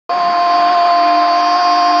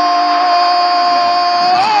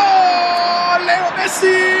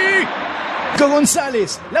Nico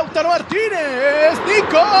Gonzalez, Lautaro Martinez,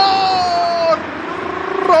 Nico!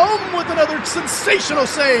 Rome with another sensational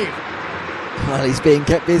save. Well, he's being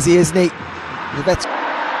kept busy, isn't he?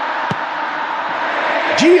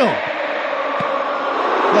 Gio.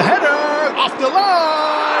 The header off the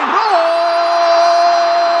line. Rome!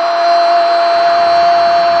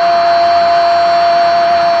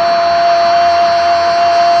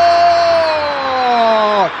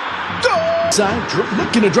 Side,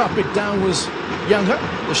 looking to drop it down was Younger.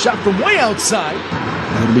 The shot from way outside.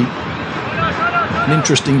 That'll be an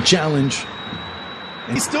interesting challenge.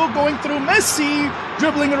 And he's still going through Messi,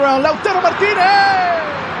 dribbling around Lautaro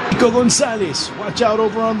Martinez. Nico Gonzalez, watch out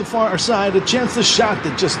over on the far side. A chance to shot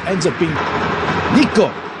that just ends up being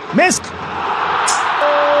Nico. Messi.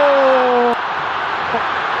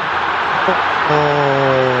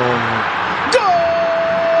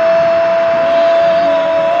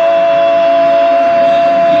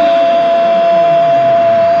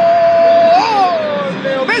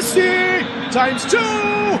 Times 2,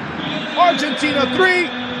 Argentina 3,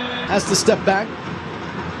 has to step back.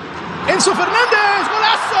 Enzo Fernandez,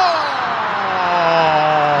 golazo!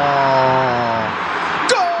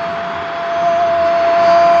 Goal!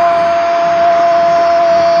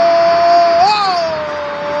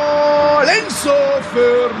 Enzo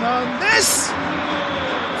Fernandez,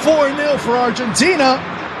 4-0 for Argentina.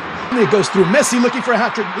 And it goes through Messi looking for a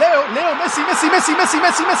hat-trick. Leo, Messi,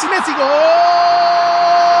 goal!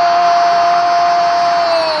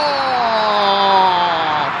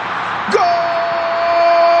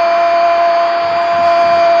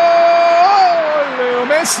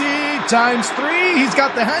 Messi times 3. He's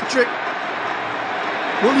got the hat trick.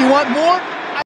 Will you want more?